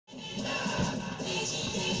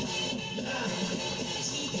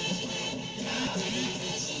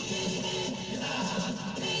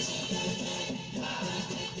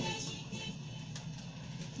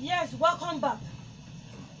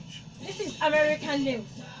American news.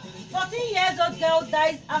 14-year-old girl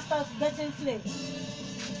dies after getting flu.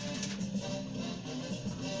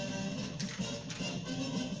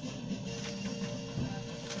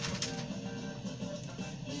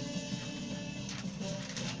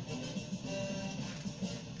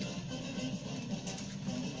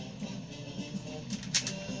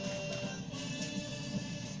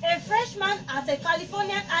 A freshman at a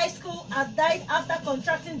Californian high school has died after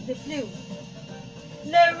contracting the flu.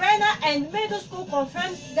 Lorena and middle school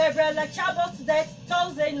confirmed Gabriela Chabot's death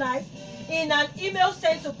Thursday night in an email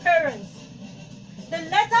sent to parents. The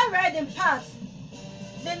letter read in part,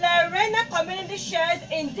 "The Lorena community shares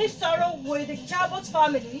in deep sorrow with the Chabot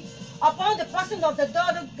family upon the passing of the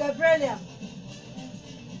daughter Gabriela.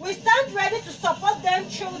 We stand ready to support them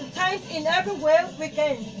through the times in every way we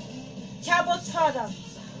can." Chabot's father,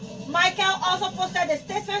 Michael, also posted a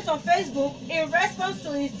statement on Facebook in response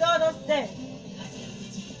to his daughter's death.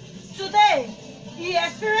 "Today, he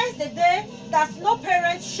experienced the day that no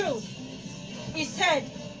parent should. He said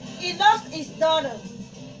he lost his daughter,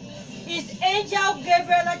 his angel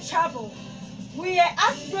Gabriela Chabot. We are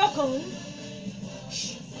heartbroken.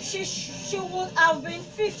 She would have been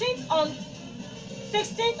 15th on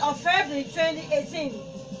 16th of February 2018.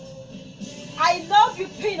 I love you,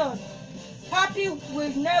 Peanut. Papi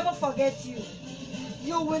will never forget you.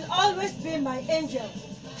 You will always be my angel."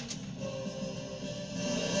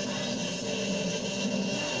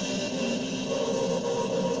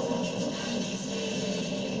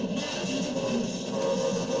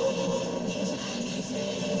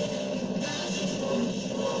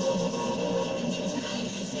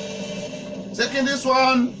 Taking this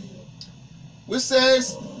one, which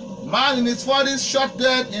says, "Man in his 40s shot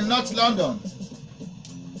dead in North London."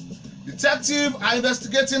 Detectives are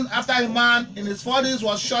investigating after a man in his 40s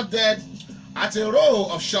was shot dead at a row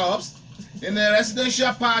of shops in a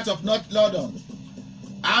residential part of North London.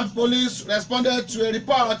 Armed police responded to a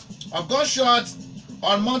report of gunshots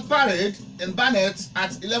on Mount Parade in Barnet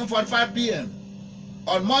at 11:45 p.m.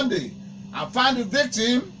 on Monday and found the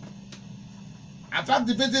victim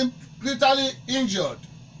critically injured.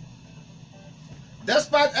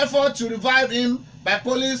 Despite efforts to revive him by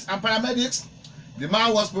police and paramedics, the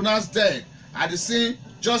man was pronounced dead at the scene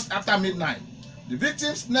just after midnight. The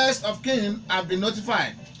victim's next of kin have been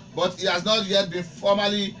notified, but he has not yet been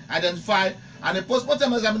formally identified, and a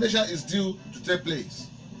postmortem examination is due to take place.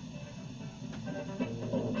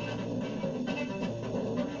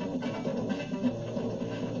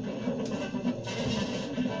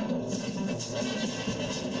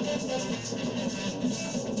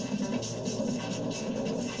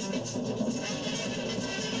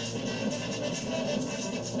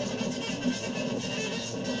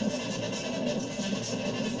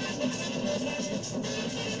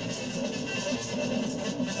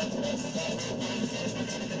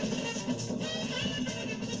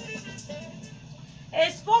 A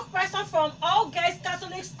spokesperson from All Girls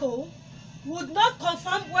Catholic School would not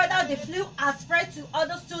confirm whether the flu has spread to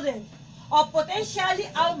other students or potentially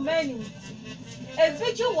how many. A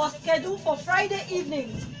vigil was scheduled for Friday evening.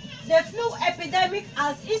 The flu epidemic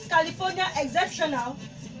as East California exceptional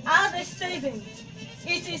as this season.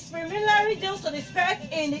 It is primarily due to the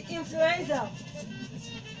spike in the influenza,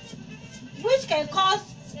 which can cause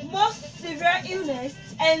more severe illness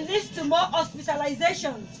and leads to more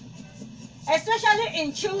hospitalization, especially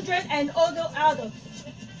in children and older adults.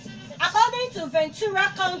 According to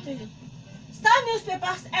Ventura County, Star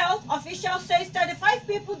Newspaper's health official says 35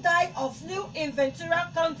 people died of flu in Ventura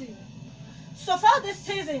County. So far this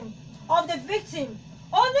season, of the victims,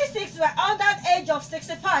 only 6 were under the age of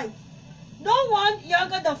 65, no one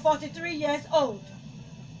younger than 43 years old.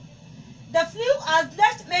 The flu has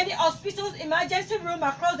left many hospitals' emergency rooms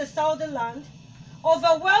across the southern land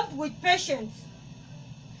overwhelmed with patients.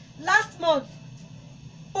 Last month,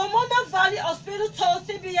 Pomona Valley Hospital told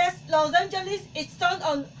CBS Los Angeles it turned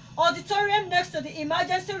an auditorium next to the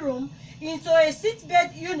emergency room into a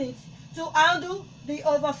sickbed unit to handle the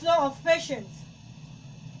overflow of patients.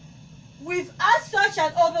 We've had such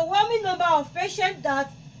an overwhelming number of patients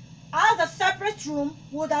that as a separate room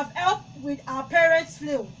would have helped with our parents'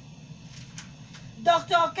 flu.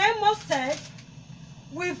 Dr. Okemo said,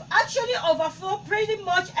 "We've actually overflowed pretty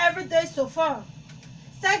much every day so far,"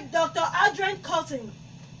 said Dr. Adrian Cotton.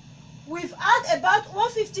 "We've had about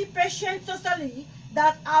 150 patients totally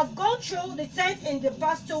that have gone through the tent in the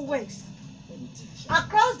past 2 weeks.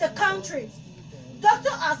 Across the country,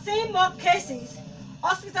 doctors are seeing more cases,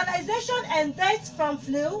 hospitalization and deaths from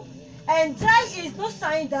flu, and there is no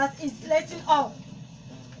sign that it's letting up."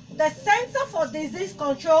 The Center for Disease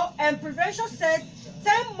Control and Prevention said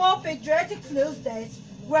 10 more pediatric flu deaths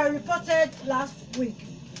were reported last week.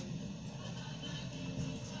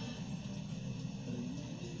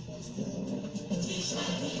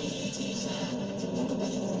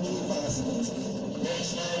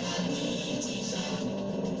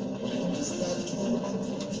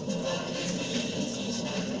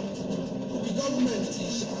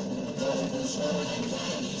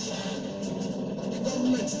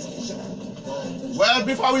 Well,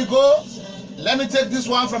 before we go, let me take this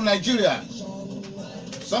one from Nigeria.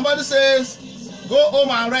 Somebody says, go home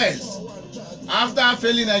and rest after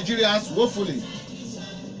failing Nigerians woefully.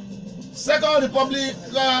 Second Republic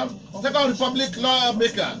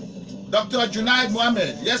lawmaker Dr. Junaid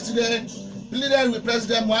Mohammed yesterday pleaded with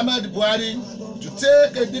President Muhammadu Buhari to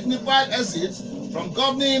take a dignified exit from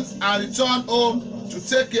governing and return home to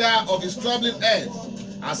take care of his troubling health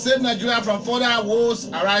and save Nigeria from further woes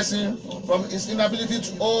arising from his inability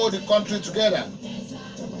to hold the country together.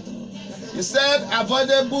 He said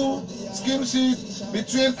avoidable skirmishes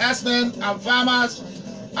between herdsmen and farmers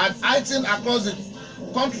had heightened across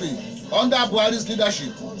the country under Buhari's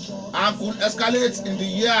leadership and could escalate in the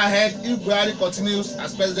year ahead if Buhari continues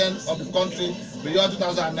as president of the country beyond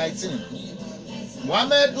 2019.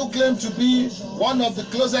 Mohammed, who claimed to be one of the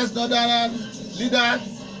closest northern leaders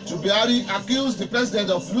to Buhari, accused the president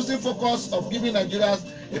of losing focus of giving Nigerians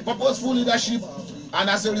a purposeful leadership and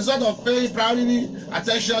as a result of paying priority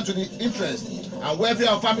attention to the interests and welfare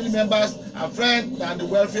of family members and friends than the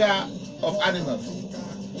welfare of animals.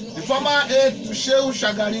 The former aide to Shehu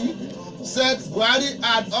Shagari said Buhari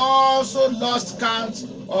had also lost count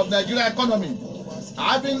of Nigerian economy,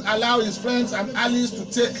 having allowed his friends and allies to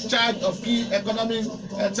take charge of key economic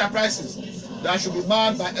enterprises that should be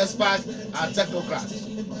manned by experts and technocrats.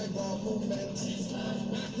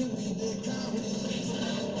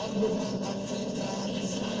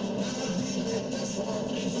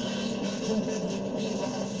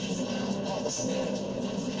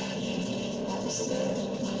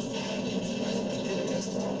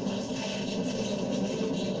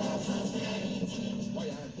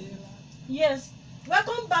 Yes,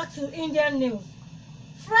 welcome back to Indian news.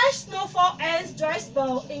 Fresh snowfall ends dry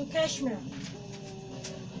spell in Kashmir,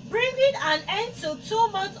 bringing an end to 2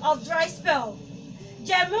 months of dry spell.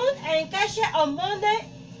 Jammu and Kashmir on Monday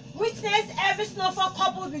witnessed heavy snowfall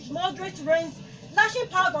coupled with moderate rains lashing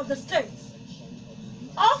part of the state.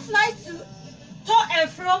 All flights to and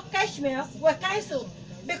fro Kashmir were cancelled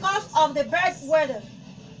because of the bad weather.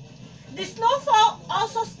 The snowfall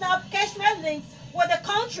also snapped Kashmir link with the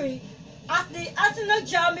country as the Atina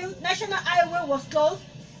Jammu National Highway was closed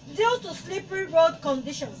due to slippery road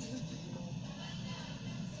conditions.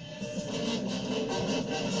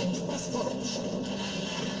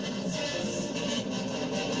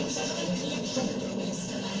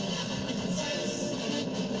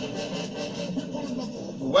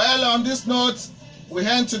 Well, on this note, we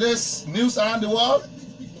end today's news around the world.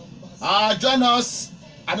 Join us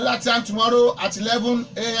another time tomorrow at 11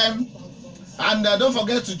 a.m. And don't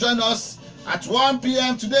forget to join us at 1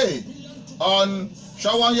 p.m. today on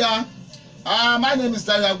Shawanya. My name is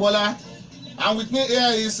Dayo Agboola, and with me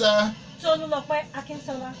here is Tolulope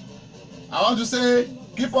Akintola. I want to say,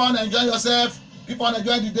 keep on enjoying yourself, keep on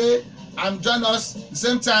enjoying the day, and join us the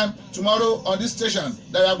same time tomorrow on this station,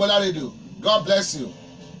 Dayo Agboola Radio. God bless you.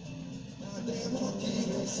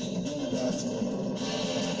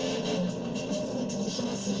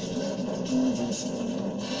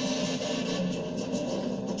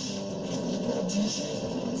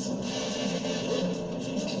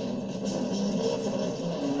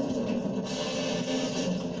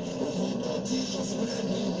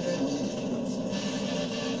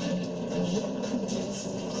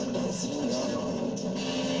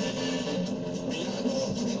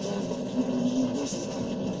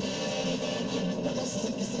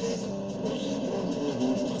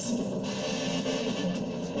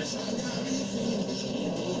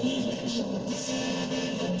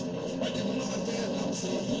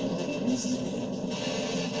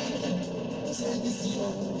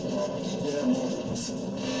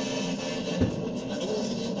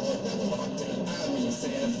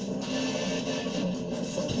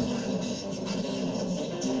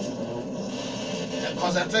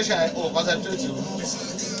 Concentration, concentrate you.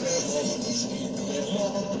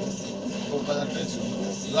 Concentrate you.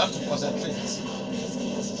 You have to concentrate.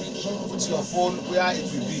 Put your phone where it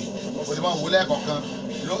will be. For the one who like Okan,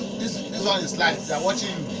 you know, this one is live. They are watching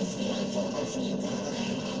you.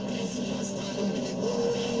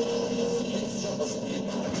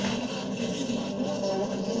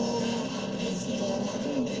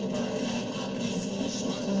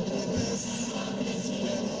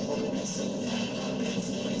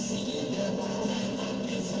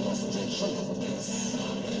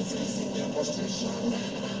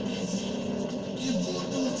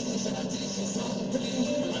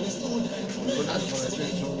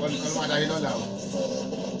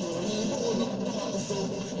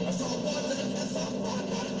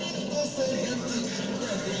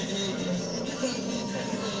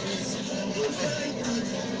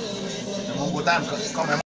 Time come